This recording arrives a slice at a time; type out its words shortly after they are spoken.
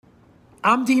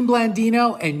I'm Dean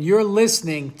Blandino, and you're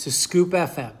listening to Scoop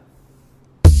FM.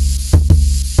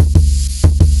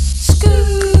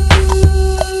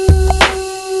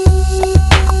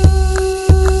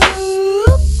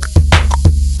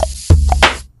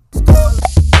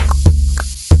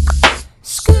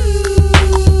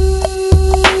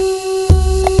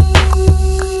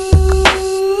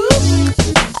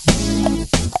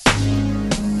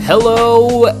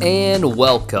 Hello and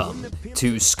welcome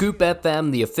to Scoop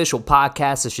FM, the official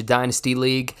podcast of your Dynasty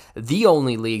League, the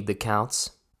only league that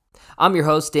counts. I'm your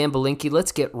host, Dan Belinkie.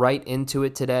 Let's get right into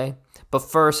it today. But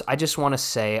first, I just want to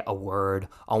say a word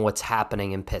on what's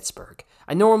happening in Pittsburgh.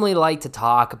 I normally like to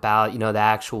talk about, the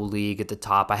actual league at the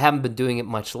top. I haven't been doing it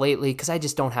much lately because I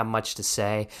just don't have much to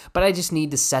say. But I just need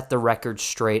to set the record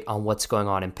straight on what's going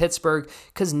on in Pittsburgh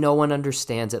because no one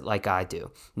understands it like I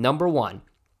do. Number one,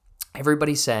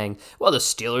 everybody's saying, well, the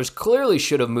Steelers clearly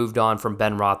should have moved on from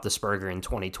Ben Roethlisberger in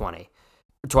 2020,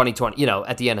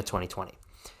 at the end of 2020.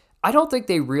 I don't think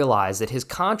they realized that his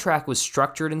contract was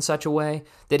structured in such a way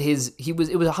that it was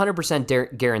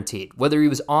 100% guaranteed. Whether he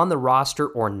was on the roster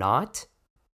or not,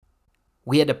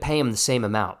 we had to pay him the same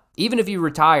amount. Even if he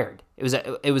retired, it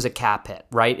was a cap hit,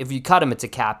 right? If you cut him, it's a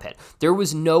cap hit. There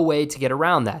was no way to get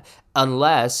around that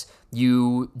unless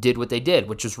you did what they did,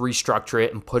 which was restructure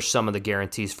it and push some of the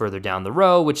guarantees further down the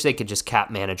row, which they could just cap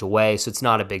manage away, so it's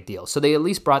not a big deal. So they at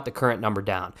least brought the current number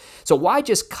down. So why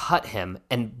just cut him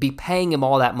and be paying him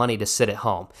all that money to sit at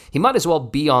home? He might as well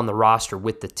be on the roster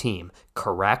with the team,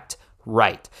 correct?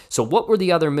 Right. So what were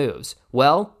the other moves?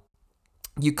 Well,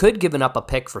 you could have given up a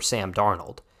pick for Sam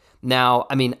Darnold. Now,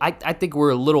 I think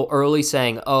we're a little early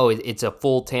saying, it's a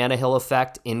full Tannehill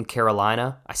effect in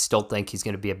Carolina. I still think he's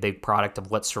going to be a big product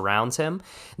of what surrounds him.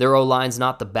 Their O-line's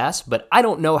not the best, but I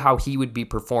don't know how he would be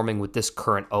performing with this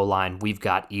current O-line we've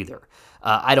got either.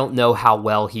 I don't know how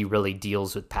well he really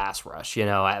deals with pass rush.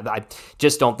 I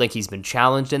just don't think he's been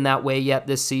challenged in that way yet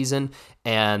this season,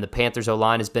 and the Panthers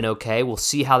O-line has been okay. We'll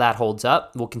see how that holds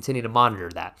up. We'll continue to monitor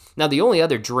that. Now, the only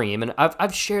other dream, and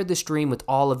I've shared this dream with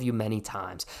all of you many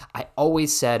times, I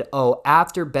always said,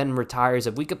 after Ben retires,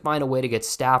 if we could find a way to get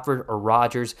Stafford or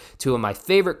Rodgers, two of my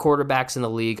favorite quarterbacks in the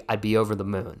league, I'd be over the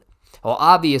moon. Well,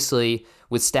 obviously,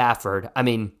 with Stafford,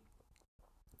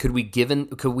 could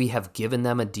we have given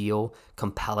them a deal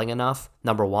compelling enough,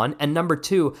 number one? And number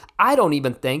two, I don't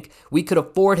even think we could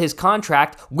afford his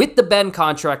contract with the Ben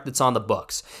contract that's on the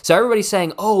books. So everybody's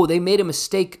saying, they made a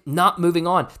mistake not moving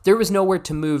on. There was nowhere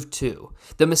to move to.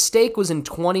 The mistake was in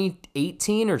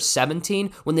 2018 or 17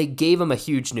 when they gave him a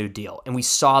huge new deal. And we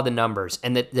saw the numbers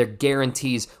and that their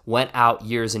guarantees went out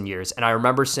years and years. And I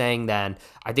remember saying then,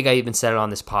 I think I even said it on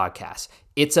this podcast,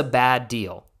 it's a bad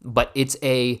deal, but it's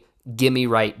a gimme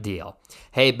right deal.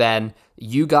 Hey, Ben,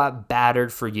 you got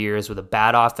battered for years with a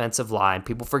bad offensive line.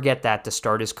 People forget that to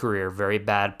start his career. Very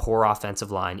bad, poor offensive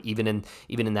line. Even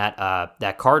in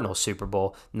that Cardinals Super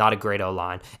Bowl, not a great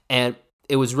O-line. And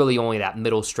it was really only that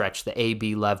middle stretch, the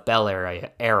A.B. Lev Bell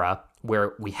era,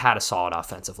 where we had a solid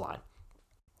offensive line.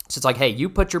 So it's like, hey, you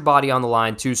put your body on the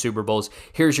line, 2 Super Bowls,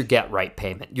 here's your get-right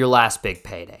payment, your last big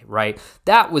payday, right?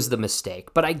 That was the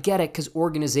mistake. But I get it because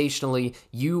organizationally,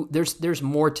 there's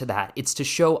more to that. It's to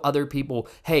show other people,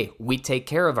 hey, we take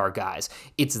care of our guys.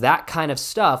 It's that kind of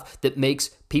stuff that makes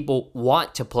people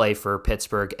want to play for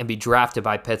Pittsburgh and be drafted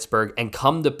by Pittsburgh and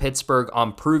come to Pittsburgh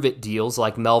on prove-it deals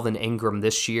like Melvin Ingram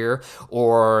this year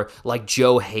or like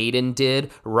Joe Hayden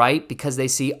did, right? Because they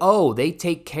see, they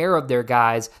take care of their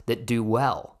guys that do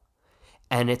well.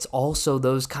 And it's also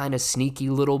those kind of sneaky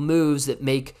little moves that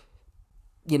make,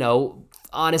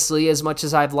 honestly, as much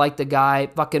as I've liked the guy,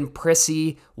 fucking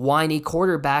prissy, whiny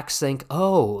quarterbacks think,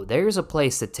 there's a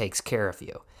place that takes care of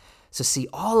you. So see,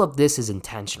 all of this is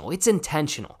intentional. It's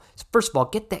intentional. So first of all,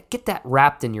 get that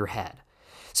wrapped in your head.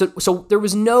 So there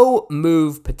was no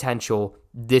move potential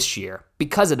this year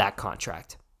because of that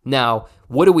contract. Now,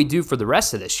 what do we do for the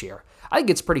rest of this year? I think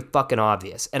it's pretty fucking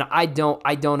obvious, and I don't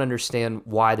understand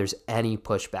why there's any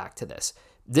pushback to this.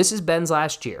 This is Ben's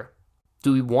last year.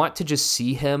 Do we want to just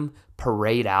see him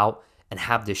parade out and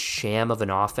have this sham of an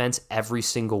offense every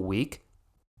single week?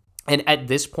 And at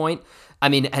this point, I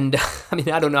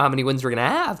don't know how many wins we're going to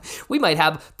have. We might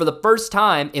have, for the first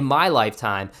time in my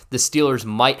lifetime, the Steelers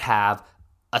might have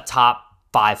a top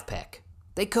 5 pick.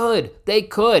 They could.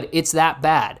 It's that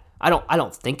bad. I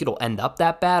don't think it'll end up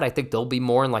that bad. I think they'll be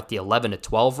more in like the 11 to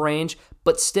 12 range,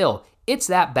 but still, it's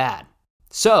that bad.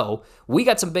 So we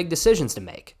got some big decisions to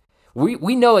make.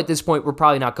 We know at this point we're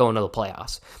probably not going to the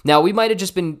playoffs. Now, we might have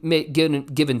just been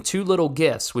given 2 little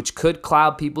gifts, which could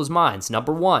cloud people's minds.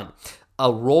 Number one,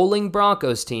 a rolling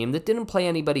Broncos team that didn't play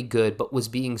anybody good, but was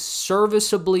being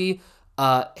serviceably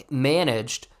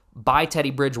managed by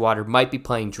Teddy Bridgewater, might be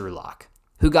playing Drew Lock,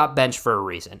 who got benched for a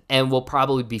reason and will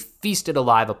probably be feasted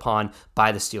alive upon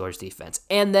by the Steelers defense.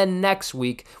 And then next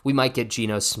week, we might get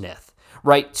Geno Smith,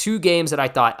 right? 2 games that I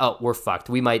thought, oh, we're fucked.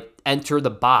 We might enter the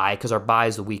bye, because our bye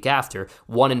is the week after,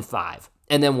 1-5.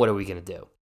 And then what are we going to do?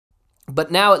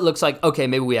 But now it looks like, okay,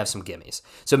 maybe we have some gimmies.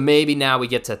 So maybe now we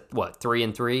get to,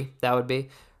 3-3? That would be?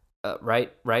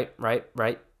 Right?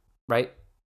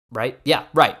 Yeah,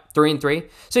 right. 3-3.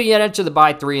 So you enter the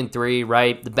bye 3-3,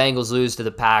 right? The Bengals lose to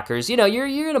the Packers.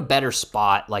 You're in a better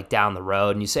spot like down the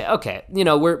road, and you say, okay,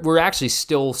 we're actually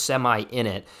still semi in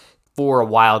it for a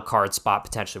wild card spot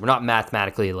potentially. We're not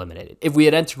mathematically eliminated. If we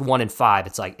had entered 1-5,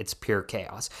 it's like it's pure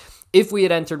chaos. If we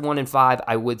had entered 1-5,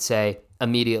 I would say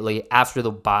immediately after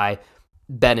the bye,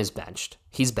 Ben is benched.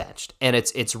 He's benched, and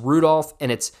it's Rudolph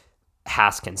and it's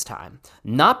Haskins time.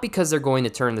 Not because they're going to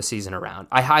turn the season around.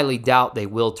 I highly doubt they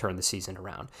will turn the season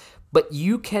around. But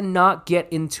you cannot get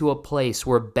into a place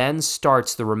where Ben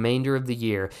starts the remainder of the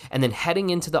year, and then heading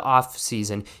into the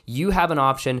offseason, you have an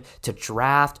option to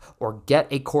draft or get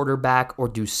a quarterback or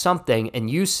do something, and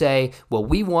you say, well,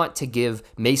 we want to give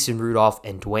Mason Rudolph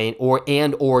and Dwayne or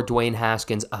Dwayne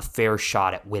Haskins a fair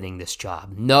shot at winning this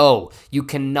job. No, you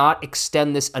cannot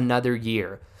extend this another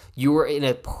year. You are in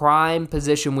a prime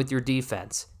position with your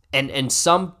defense. And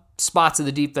some spots of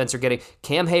the defense are getting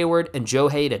Cam Hayward and Joe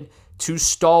Hayden. 2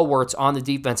 stalwarts on the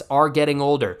defense are getting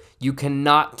older. You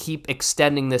cannot keep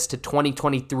extending this to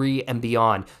 2023 and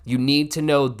beyond. You need to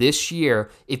know this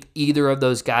year if either of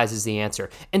those guys is the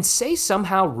answer. And say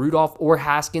somehow Rudolph or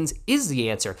Haskins is the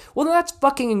answer. Well, that's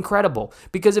fucking incredible.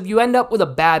 Because if you end up with a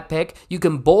bad pick, you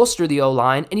can bolster the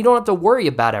O-line and you don't have to worry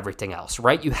about everything else,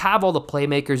 right? You have all the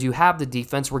playmakers, you have the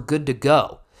defense, we're good to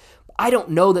go. I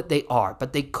don't know that they are,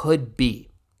 but they could be.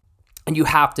 And you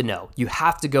have to know. You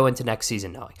have to go into next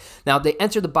season knowing. Now, they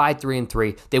enter the bye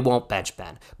 3-3. They won't bench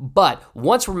Ben. But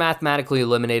once we're mathematically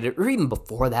eliminated, or even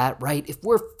before that, right? If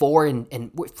we're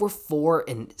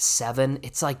 4-7,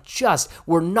 it's like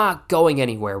we're not going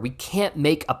anywhere. We can't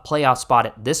make a playoff spot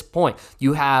at this point.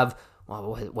 You have,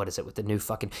 what is it with the new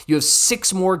fucking? You have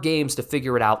 6 more games to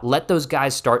figure it out. Let those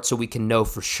guys start so we can know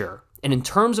for sure. And in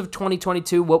terms of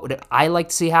 2022, what would I like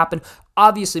to see happen?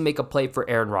 Obviously, make a play for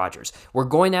Aaron Rodgers. We're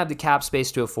going to have the cap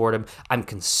space to afford him. I'm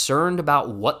concerned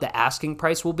about what the asking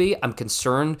price will be. I'm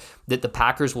concerned that the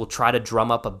Packers will try to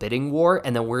drum up a bidding war,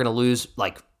 and then we're going to lose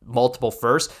multiple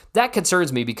firsts. That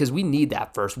concerns me because we need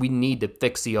that first. We need to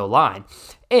fix the O-line.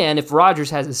 And if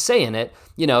Rodgers has a say in it,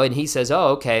 and he says, oh,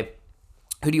 okay,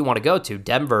 who do you want to go to?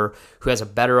 Denver, who has a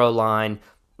better O-line,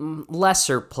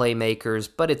 lesser playmakers,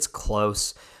 but it's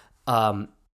close. And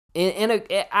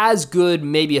as good,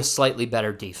 maybe a slightly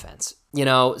better defense.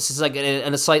 It's just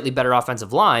and a slightly better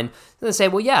offensive line. And they say,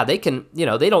 well, yeah, they can.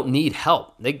 They don't need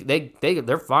help.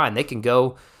 They're fine. They can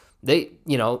go.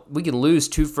 We can lose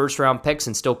 2 first-round picks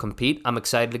and still compete. I'm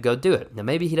excited to go do it. Now,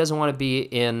 maybe he doesn't want to be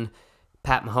in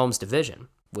Pat Mahomes' division.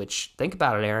 Which, think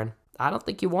about it, Aaron. I don't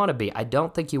think you want to be. I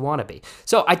don't think you want to be.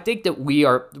 So I think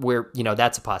that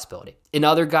that's a possibility. In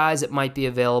other guys that might be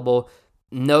available.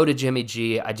 No to Jimmy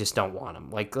G. I just don't want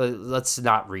him. Let's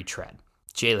not retread.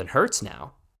 Jalen Hurts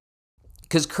now.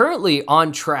 Because currently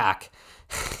on track,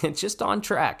 just on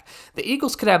track, the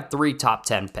Eagles could have 3 top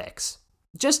 10 picks.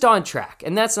 Just on track.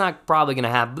 And that's not probably going to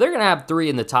happen. They're going to have 3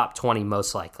 in the top 20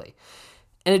 most likely.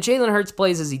 And if Jalen Hurts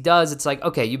plays as he does, it's like,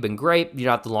 okay, you've been great. You're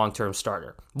not the long-term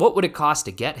starter. What would it cost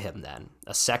to get him then?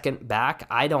 A second back?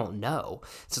 I don't know.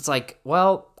 So it's like,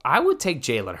 well, I would take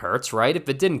Jalen Hurts, right? If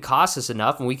it didn't cost us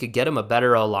enough and we could get him a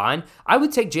better O-line, I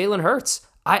would take Jalen Hurts.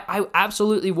 I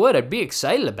absolutely would. I'd be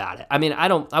excited about it. I mean,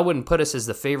 I wouldn't put us as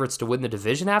the favorites to win the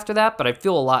division after that, but I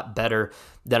feel a lot better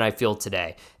than I feel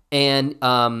today. And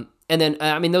then,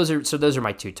 those are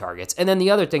my 2 targets. And then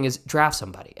the other thing is draft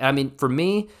somebody. I mean, for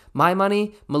me, my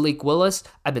money, Malik Willis,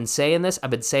 I've been saying this,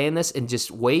 and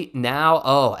just wait now.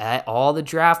 All the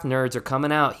draft nerds are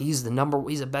coming out. He's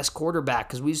the best quarterback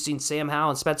because we've seen Sam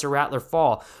Howell and Spencer Rattler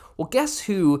fall. Well, guess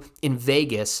who in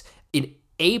Vegas in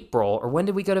April, or when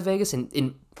did we go to Vegas?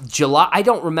 In July, I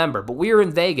don't remember, but we were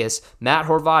in Vegas. Matt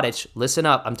Horvatich, listen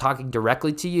up, I'm talking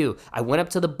directly to you. I went up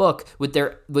to the book with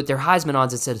their Heisman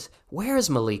odds and said, where is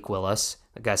Malik Willis?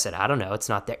 The guy said, I don't know, it's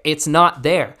not there. It's not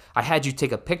there. I had you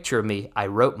take a picture of me. I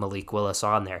wrote Malik Willis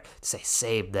on there to say,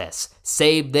 save this.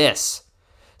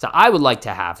 So I would like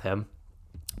to have him.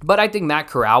 But I think Matt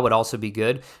Corral would also be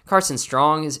good. Carson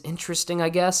Strong is interesting, I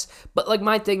guess. But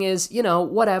my thing is,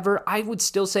 whatever. I would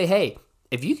still say, hey,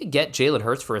 if you could get Jalen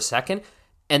Hurts for a second,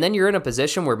 and then you're in a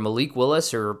position where Malik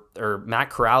Willis or Matt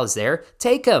Corral is there,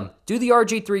 take him. Do the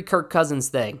RG3 Kirk Cousins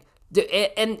thing.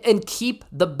 And keep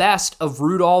the best of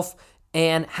Rudolph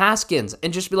and Haskins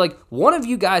and just be like, one of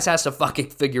you guys has to fucking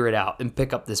figure it out and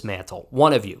pick up this mantle.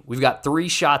 One of you. We've got 3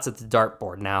 shots at the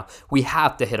dartboard now. We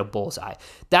have to hit a bullseye.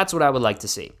 That's what I would like to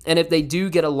see. And if they do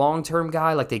get a long-term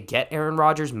guy, like they get Aaron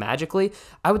Rodgers magically,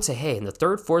 I would say, hey, in the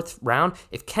 3rd, 4th round,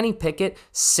 if Kenny Pickett,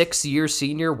 6-year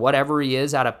senior, whatever he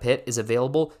is out of Pitt, is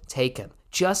available, take him.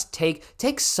 Just take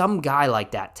some guy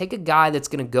like that. Take a guy that's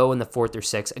going to go in the 4th or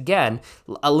 6th. Again,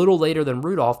 a little later than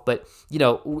Rudolph, but the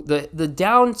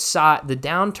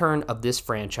downturn of this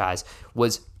franchise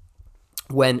was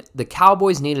when the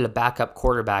Cowboys needed a backup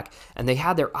quarterback and they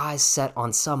had their eyes set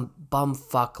on some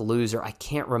bumfuck loser, I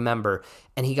can't remember,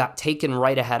 and he got taken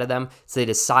right ahead of them, so they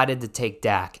decided to take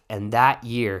Dak. And that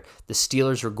year, the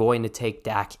Steelers were going to take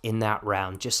Dak in that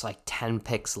round, just like 10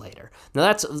 picks later.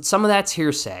 Now, some of that's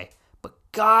hearsay.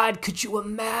 God, could you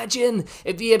imagine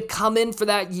if he had come in for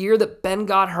that year that Ben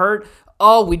got hurt?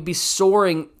 Oh, we'd be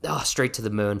soaring straight to the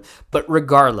moon. But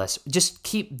regardless, just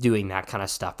keep doing that kind of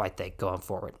stuff, I think, going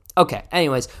forward. Okay,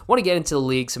 anyways, want to get into the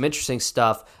league, some interesting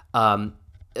stuff. So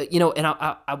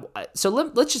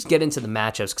let's just get into the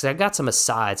matchups because I got some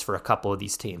asides for a couple of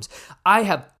these teams.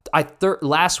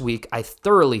 Last week, I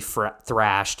thoroughly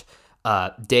thrashed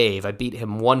Dave. I beat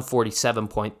him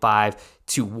 147.5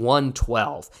 to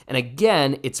 112. And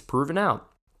again, it's proven out.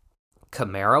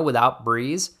 Kamara without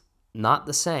Breeze, not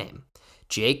the same.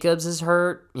 Jacobs is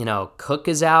hurt. Cook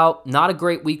is out. Not a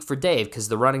great week for Dave because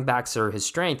the running backs are his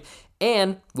strength.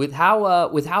 And with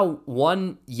how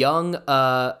one young,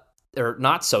 or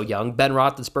not so young, Ben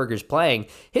Roethlisberger's playing,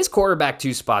 his quarterback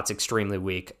 2 spot's extremely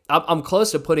weak. I'm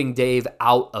close to putting Dave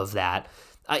out of that.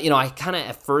 I kind of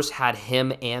at first had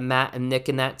him and Matt and Nick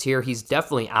in that tier. He's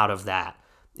definitely out of that.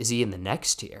 Is he in the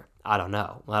next tier? I don't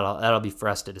know. That'll be for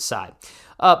us to decide.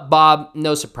 Bob,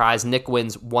 no surprise. Nick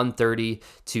wins 130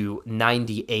 to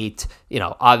 98.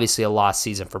 Obviously a lost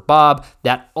season for Bob.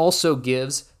 That also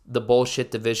gives the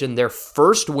bullshit division their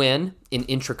first win in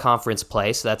intra-conference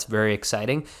play, so that's very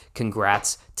exciting.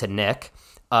 Congrats to Nick.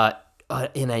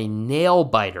 In a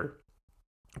nail-biter,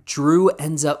 Drew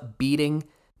ends up beating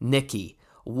Nicky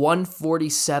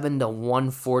 147 to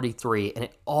 143, and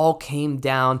it all came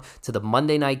down to the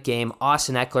Monday night game.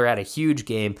 Austin Eckler had a huge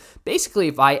game. Basically,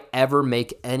 if I ever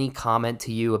make any comment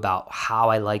to you about how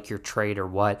I like your trade or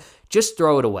what, just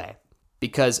throw it away,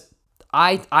 because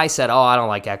I said, I don't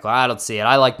like Eckler. I don't see it.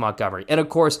 I like Montgomery. And of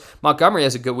course, Montgomery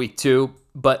has a good week too,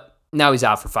 but now he's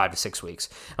out for 5 to 6 weeks.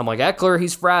 I'm like, Eckler,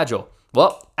 he's fragile.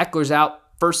 Well, Eckler's out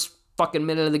first fucking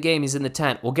minute of the game, he's in the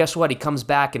tent. Well, guess what? He comes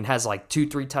back and has like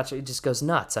 2-3 touches. He just goes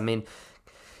nuts. I mean,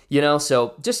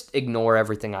 so just ignore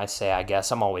everything I say, I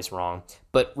guess. I'm always wrong.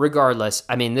 But regardless,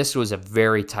 I mean, this was a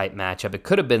very tight matchup. It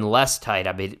could have been less tight.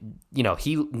 I mean,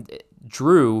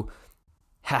 Drew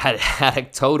had a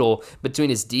total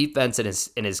between his defense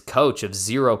and his coach of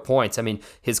 0 points. I mean,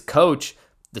 his coach,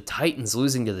 the Titans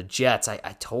losing to the Jets, I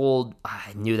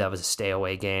knew that was a stay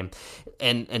away game.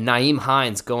 And Nyheim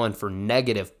Hines going for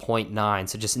negative 0.9.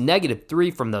 So just negative 3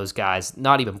 from those guys.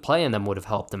 Not even playing them would have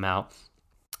helped him out.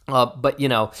 But,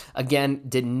 again,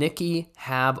 did Nicky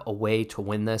have a way to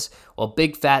win this? Well,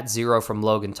 big fat 0 from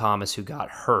Logan Thomas, who got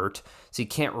hurt. So you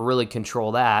can't really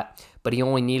control that. But he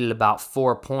only needed about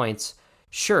 4 points.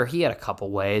 Sure, he had a couple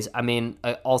ways. I mean,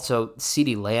 also,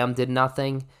 CeeDee Lamb did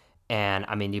nothing. And,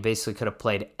 I mean, you basically could have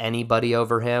played anybody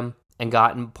over him and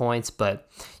gotten points. But,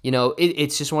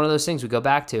 it's just one of those things we go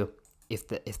back to. If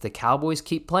the Cowboys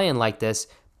keep playing like this,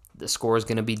 the score is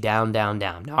going to be down, down,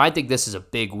 down. Now, I think this is a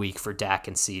big week for Dak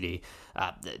and CeeDee,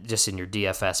 just in your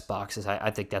DFS boxes. I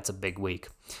think that's a big week.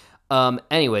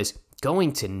 Anyways,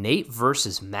 going to Nate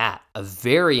versus Matt, a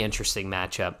very interesting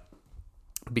matchup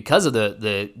because of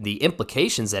the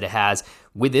implications that it has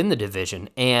within the division.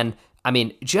 And, I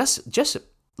mean, just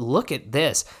look at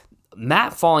this.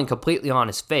 Matt falling completely on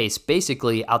his face,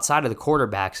 basically outside of the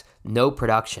quarterbacks, no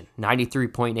production,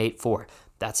 93.84.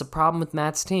 That's a problem with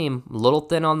Matt's team. A little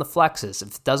thin on the flexes.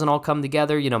 If it doesn't all come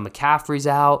together, McCaffrey's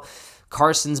out,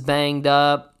 Carson's banged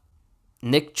up,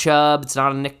 Nick Chubb, it's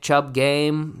not a Nick Chubb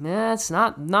game. It's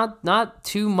not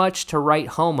too much to write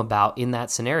home about in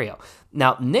that scenario.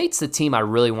 Now, Nate's the team I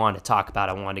really wanted to talk about,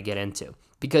 I wanted to get into,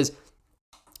 because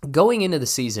going into the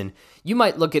season, you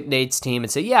might look at Nate's team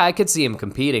and say, yeah, I could see him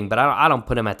competing, but I don't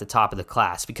put him at the top of the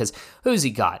class because who's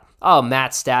he got? Oh,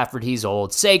 Matt Stafford, he's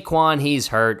old. Saquon, he's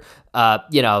hurt.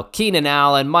 Keenan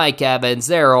Allen, Mike Evans,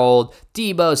 they're old.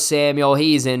 Deebo Samuel,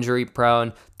 he's injury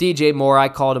prone. DJ Moore, I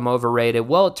called him overrated.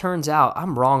 Well, it turns out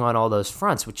I'm wrong on all those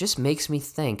fronts, which just makes me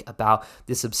think about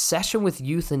this obsession with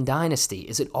youth and dynasty.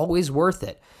 Is it always worth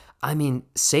it? I mean,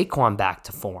 Saquon back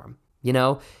to form,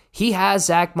 He has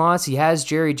Zach Moss, he has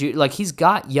Jerry Jeudy. Like, he's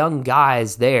got young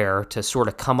guys there to sort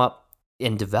of come up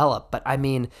and develop. But I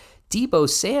mean, Deebo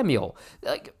Samuel,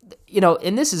 like,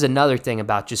 and this is another thing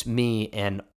about just me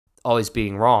and always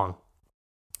being wrong.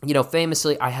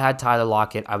 Famously, I had Tyler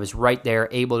Lockett. I was right there,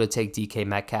 able to take DK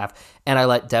Metcalf, and I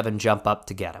let Devin jump up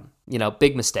to get him.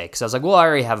 Big mistake. So I was like, well, I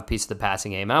already have a piece of the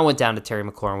passing game. And I went down to Terry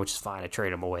McLaurin, which is fine. I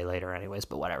traded him away later anyways,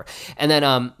 but whatever. And then,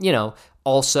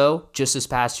 also, just this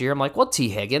past year, I'm like, well, T.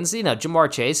 Higgins,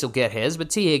 Jamar Chase will get his, but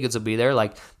T. Higgins will be there.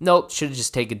 Like, nope, should have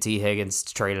just taken T. Higgins,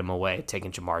 traded him away,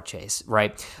 taking Jamar Chase,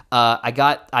 right? I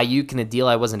got Ayuk in a deal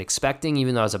I wasn't expecting,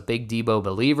 even though I was a big Deebo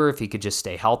believer. If he could just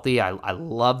stay healthy, I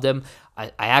loved him.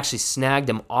 I actually snagged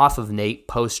him off of Nate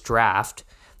post-draft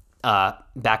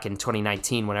back in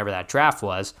 2019, whenever that draft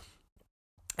was,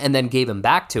 and then gave him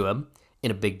back to him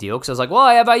in a big deal because I was like, well,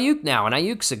 I have Ayuk now, and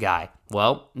Ayuk's a guy.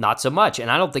 Well, not so much.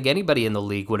 And I don't think anybody in the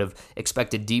league would have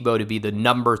expected Deebo to be the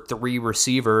number 3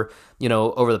 receiver,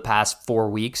 over the past 4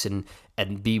 weeks and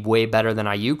be way better than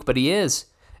Ayuk, but he is.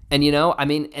 And,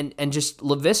 and just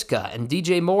Laviska and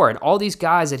DJ Moore and all these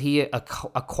guys that he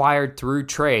acquired through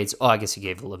trades. Oh, I guess he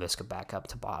gave Laviska back up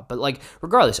to Bob. But,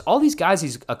 regardless, all these guys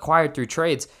he's acquired through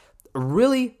trades,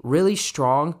 really, really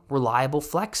strong, reliable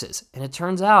flexes. And it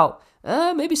turns out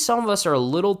maybe some of us are a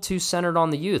little too centered on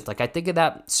the youth. Like, I think of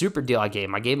that super deal I gave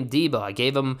him. I gave him Deebo. I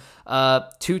gave him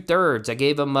 2/3. I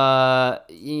gave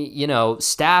him,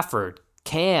 Stafford,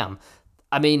 Cam.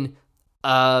 I mean,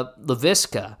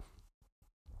 Laviska.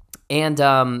 And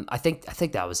I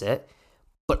think that was it.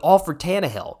 But all for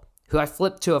Tannehill, who I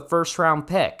flipped to a first-round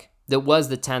pick. That was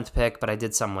the 10th pick, but I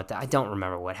did something with that. I don't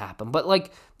remember what happened. But,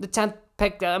 the 10th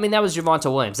pick, that was Javonte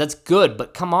Williams. That's good,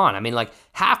 but come on.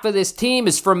 Half of this team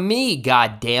is from me,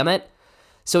 god damn it.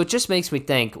 So it just makes me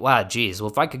think, wow, geez,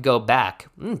 well, if I could go back,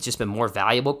 it's just been more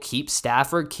valuable. Keep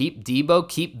Stafford, keep Deebo,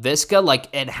 keep Visca,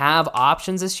 and have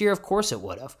options this year. Of course it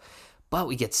would have. But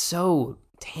we get so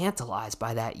tantalized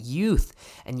by that youth.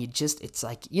 And it's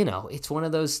like, it's one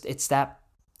of those, it's that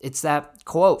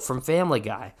quote from Family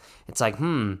Guy. It's like,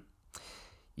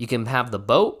 you can have the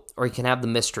boat or you can have the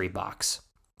mystery box.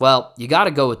 Well, you got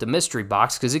to go with the mystery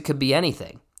box because it could be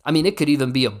anything. It could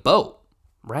even be a boat,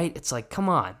 right? It's like, come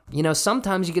on.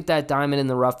 Sometimes you get that diamond in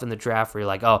the rough in the draft where you're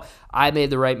like, oh, I made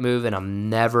the right move and I'm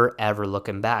never, ever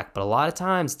looking back. But a lot of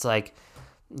times it's like,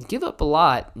 give up a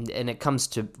lot and it comes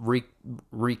to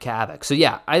wreak havoc. So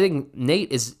yeah, I think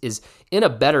Nate is in a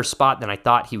better spot than I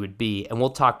thought he would be. And we'll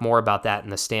talk more about that in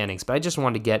the standings. But I just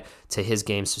wanted to get to his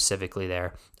game specifically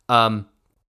there.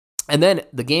 And then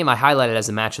the game I highlighted as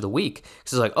the match of the week,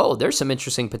 because it's like, oh, there's some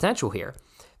interesting potential here.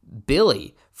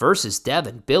 Billy versus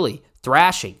Devin. Billy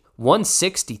thrashing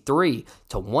 163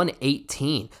 to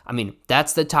 118.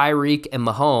 That's the Tyreek and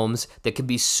Mahomes that could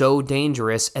be so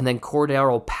dangerous. And then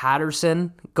Cordero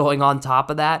Patterson going on top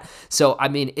of that. So,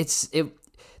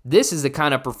 this is the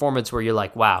kind of performance where you're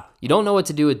like, wow, you don't know what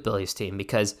to do with Billy's team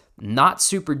because not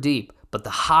super deep, but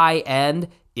the high end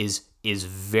is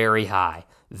very high.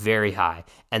 Very high.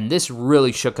 And this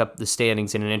really shook up the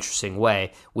standings in an interesting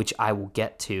way, which I will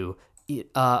get to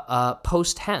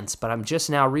post tense. But I'm just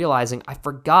now realizing I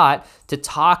forgot to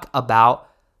talk about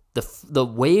the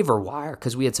waiver wire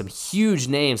because we had some huge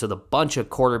names with a bunch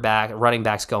of running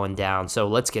backs going down. So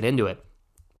let's get into it.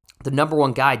 The number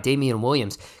 1 guy, Damian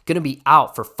Williams, going to be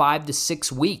out for 5 to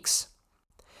 6 weeks.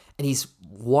 And he's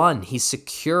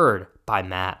secured by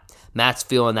Matt. Matt's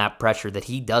feeling that pressure that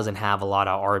he doesn't have a lot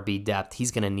of RB depth.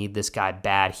 He's going to need this guy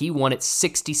bad. He won at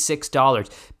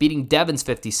 $66, beating Devin's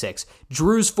 $56.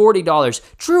 Drew's $40.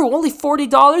 Drew, only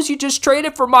 $40? You just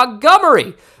traded for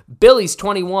Montgomery. Billy's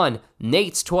 $21.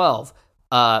 Nate's $12.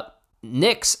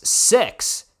 Nick's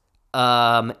 $6.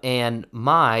 And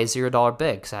my $0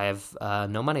 bid because I have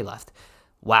no money left.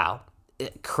 Wow.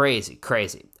 Crazy.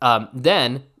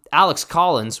 Then Alex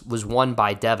Collins was won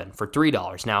by Devin for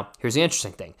 $3. Now, here's the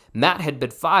interesting thing. Matt had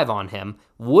bid $5 on him,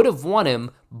 would have won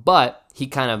him, but he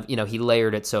kind of, he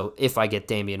layered it. So if I get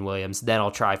Damian Williams, then I'll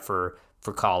try for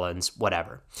Collins,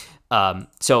 whatever.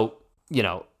 So,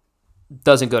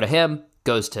 doesn't go to him,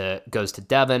 goes to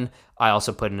Devin. I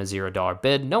also put in a $0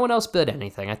 bid. No one else bid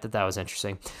anything. I thought that was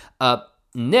interesting.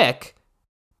 Nick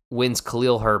wins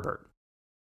Khalil Herbert,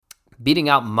 beating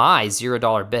out my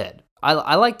 $0 bid.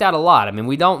 I like that a lot.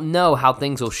 We don't know how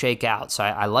things will shake out. So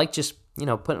I like just,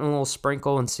 putting a little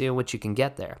sprinkle and seeing what you can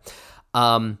get there.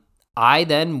 I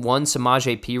then won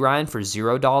Samaje Perine for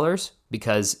 $0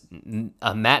 because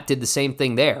Matt did the same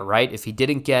thing there, right? If he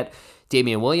didn't get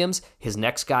Damian Williams, his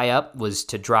next guy up was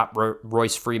to drop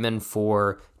Royce Freeman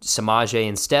for Samaje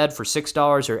instead for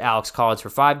 $6 or Alex Collins for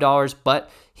 $5. But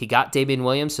he got Damian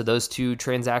Williams, so those two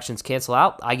transactions cancel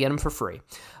out. I get him for free.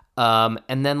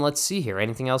 And then let's see here.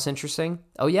 Anything else interesting?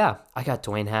 Oh, yeah. I got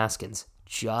Dwayne Haskins.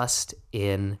 just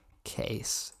in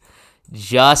case.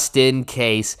 Just in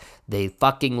case they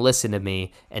fucking listen to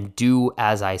me and do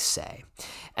as I say.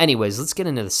 Anyways, let's get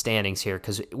into the standings here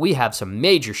because we have some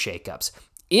major shakeups.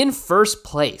 In first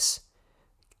place,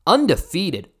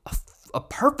 undefeated, a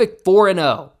perfect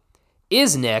 4-0,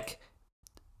 is Nick,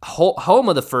 home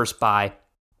of the first bye,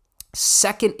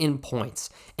 second in points.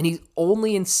 And he's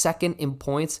only in second in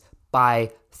points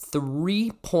by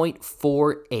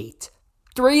 3.48.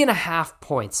 3.5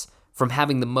 points from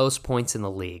having the most points in the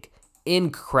league.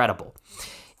 Incredible.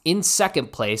 In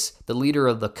second place, the leader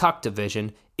of the Cuck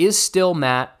division is still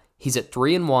Matt. He's at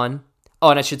 3-1. Oh,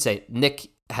 and I should say, Nick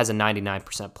has a 99%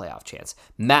 playoff chance.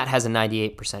 Matt has a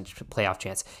 98% playoff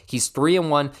chance. He's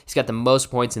 3-1. He's got the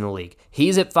most points in the league.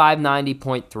 He's at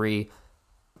 590.3.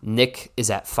 Nick is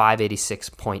at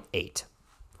 586.8.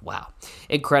 Wow.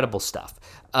 Incredible stuff.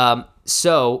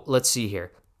 So let's see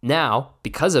here. Now,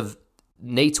 because of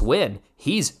Nate's win,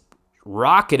 he's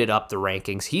rocketed up the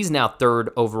rankings. He's now third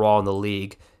overall in the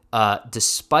league,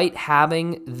 despite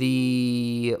having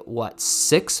the,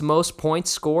 sixth most points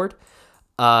scored.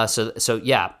 So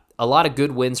yeah, a lot of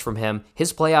good wins from him.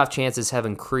 His playoff chances have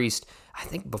increased. I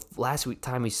think last week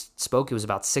time we spoke, it was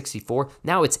about 64.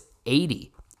 Now it's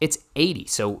 80. It's 80.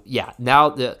 So yeah, now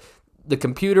the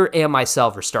computer and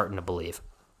myself are starting to believe.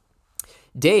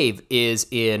 Dave is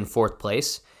in fourth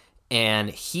place, and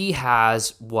he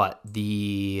has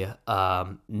the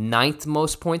ninth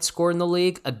most points scored in the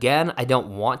league. Again, I don't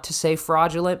want to say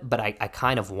fraudulent, but I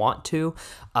kind of want to.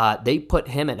 They put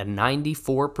him at a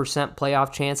 94%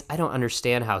 playoff chance. I don't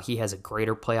understand how he has a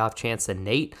greater playoff chance than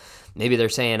Nate. Maybe they're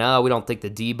saying, we don't think the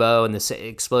Debo and the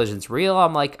explosion's real.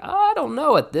 I'm like, I don't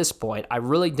know at this point. I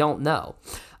really don't know.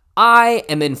 I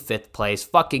am in fifth place.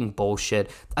 Fucking bullshit.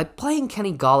 I'm playing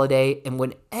Kenny Golladay, and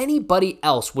when anybody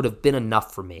else would have been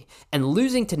enough for me, and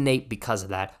losing to Nate because of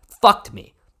that fucked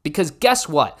me. Because guess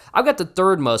what? I've got the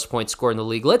third most points scored in the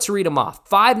league. Let's read them off.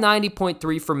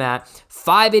 590.3 for Matt,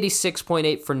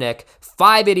 586.8 for Nick,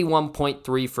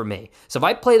 581.3 for me. So if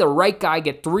I play the right guy,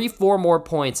 get 3-4 more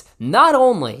points, not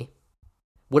only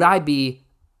would I be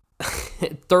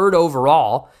third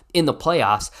overall in the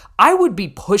playoffs, I would be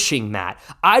pushing Matt.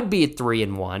 I'd be at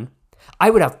 3-1. I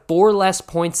would have 4 less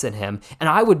points than him, and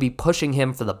I would be pushing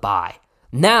him for the bye.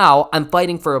 Now I'm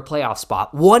fighting for a playoff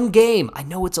spot. One game. I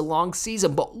know it's a long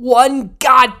season, but one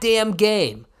goddamn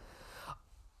game.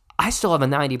 I still have a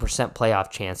 90%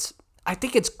 playoff chance. I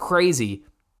think it's crazy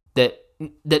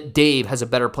that Dave has a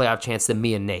better playoff chance than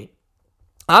me and Nate.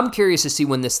 I'm curious to see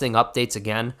when this thing updates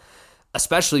again,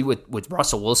 especially with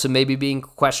Russell Wilson maybe being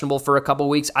questionable for a couple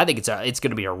weeks. I think it's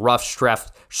going to be a rough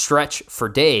stretch for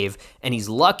Dave, and he's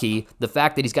lucky the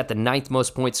fact that he's got the 9th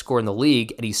most points scored in the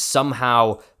league, and he's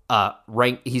somehow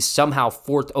ranked. He's somehow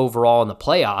 4th overall in the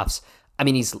playoffs. I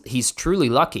mean, he's truly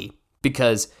lucky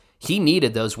because he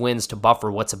needed those wins to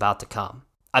buffer what's about to come.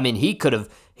 I mean, he could have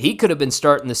been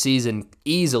starting the season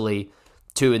easily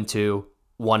 2-2,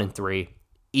 1-3,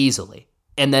 easily,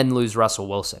 and then lose Russell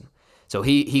Wilson. So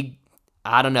he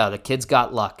I don't know. The kid's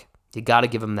got luck. You got to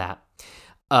give him that.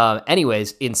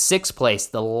 Anyways, in 6th place,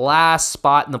 the last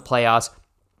spot in the playoffs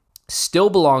still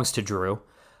belongs to Drew.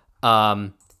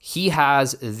 He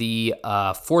has the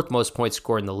 4th most points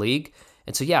scored in the league.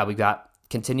 And so, yeah, we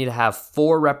continue to have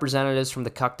 4 representatives from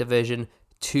the Cuck division,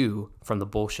 2 from the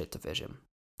Bullshit division.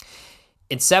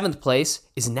 In 7th place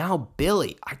is now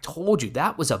Billy. I told you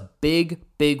that was a big,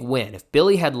 big win. If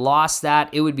Billy had lost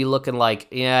that, it would be looking like,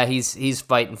 yeah, he's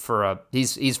fighting for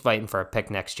a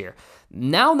pick next year.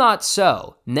 Now, not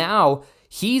so. Now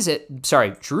Drew's at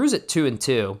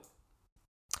 2-2.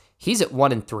 He's at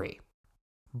 1-3.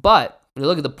 But when you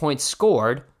look at the points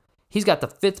scored, he's got the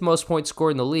 5th most points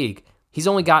scored in the league. He's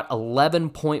only got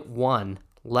 11.1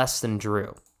 less than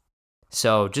Drew.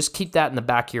 So just keep that in the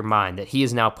back of your mind that he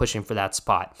is now pushing for that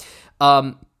spot.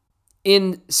 In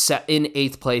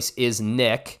 8th place is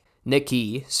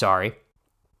Nicky.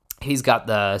 He's got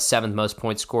the 7th most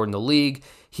points scored in the league.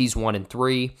 He's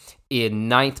 1-3. In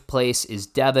 9th place is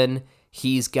Devin.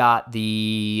 He's got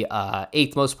the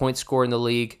 8th most points scored in the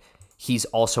league. He's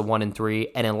also 1-3.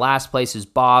 And in last place is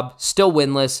Bob, still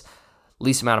winless,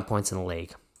 least amount of points in the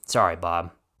league. Sorry,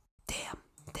 Bob. Damn.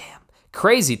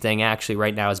 Crazy thing actually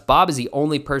right now is Bob is the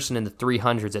only person in the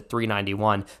 300s at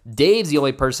 391. Dave's the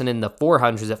only person in the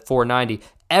 400s at 490.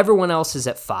 Everyone else is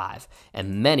at 5.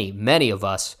 And many of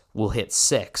us will hit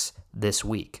 6 this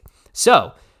week.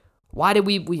 So why did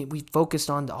we focused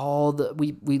on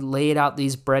we laid out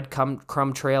these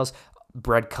breadcrumb trails?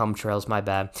 Breadcrumb trails, my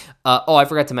bad. I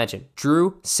forgot to mention,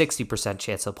 Drew, 60%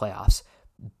 chance of the playoffs.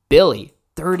 Billy,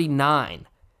 39.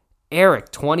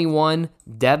 Eric, 21.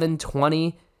 Devin,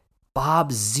 20.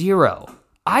 Bob 0.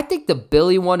 I think the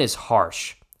Billy one is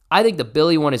harsh.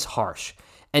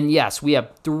 And yes, we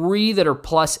have 3 that are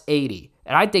plus 80.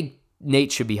 And I think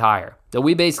Nate should be higher. So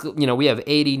we basically, we have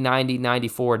 80, 90,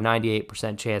 94,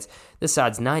 98% chance. This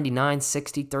side's 99,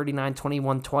 60, 39,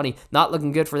 21, 20. Not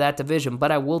looking good for that division.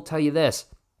 But I will tell you this.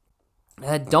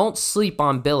 Don't sleep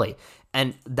on Billy.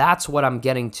 And that's what I'm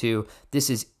getting to. This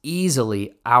is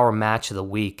easily our match of the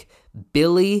week.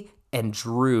 Billy and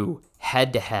Drew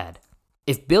head to head.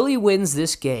 If Billy wins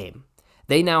this game,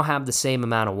 they now have the same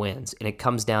amount of wins, and it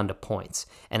comes down to points.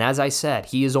 And as I said,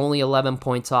 he is only 11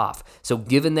 points off. So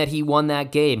given that he won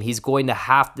that game, he's going to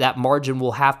that margin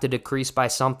will have to decrease by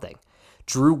something.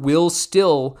 Drew will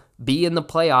still be in the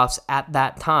playoffs at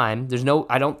that time.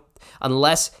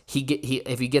 Unless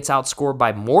if he gets outscored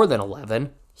by more than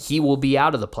 11, he will be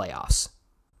out of the playoffs.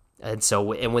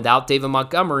 And without David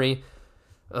Montgomery,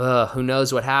 who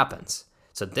knows what happens.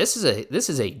 So this is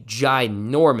a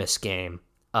ginormous game,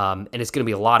 and it's going to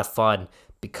be a lot of fun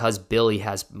because Billy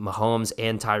has Mahomes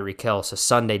and Tyreek Hill. So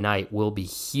Sunday night will be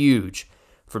huge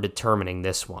for determining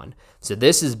this one. So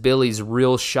this is Billy's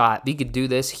real shot. If he could do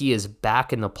this, he is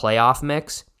back in the playoff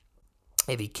mix.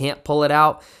 If he can't pull it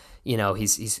out,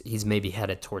 he's maybe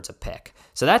headed towards a pick.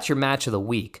 So that's your match of the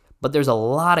week. But there's a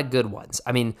lot of good ones.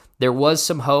 I mean, there was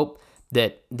some hope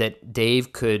that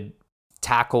Dave could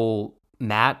tackle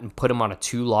Matt and put him on a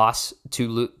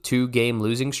 2-game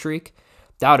losing streak.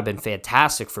 That would have been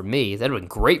fantastic for me. That would have been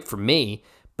great for me,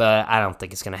 but I don't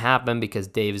think it's going to happen because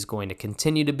Dave is going to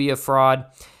continue to be a fraud.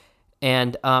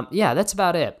 And that's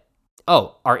about it.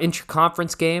 Oh, our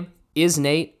interconference game is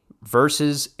Nate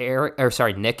versus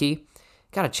Nikki.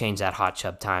 Got to change that hot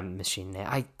tub time machine.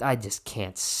 I just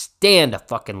can't stand to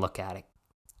fucking look at it.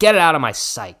 Get it out of my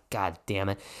sight. God damn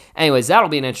it. Anyways, that'll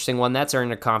be an interesting one. That's our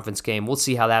interconference game. We'll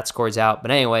see how that scores out. But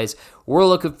anyways, we're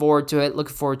looking forward to it.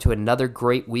 Looking forward to another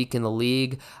great week in the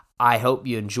league. I hope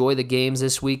you enjoy the games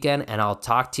this weekend, and I'll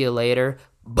talk to you later.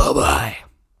 Bye-bye.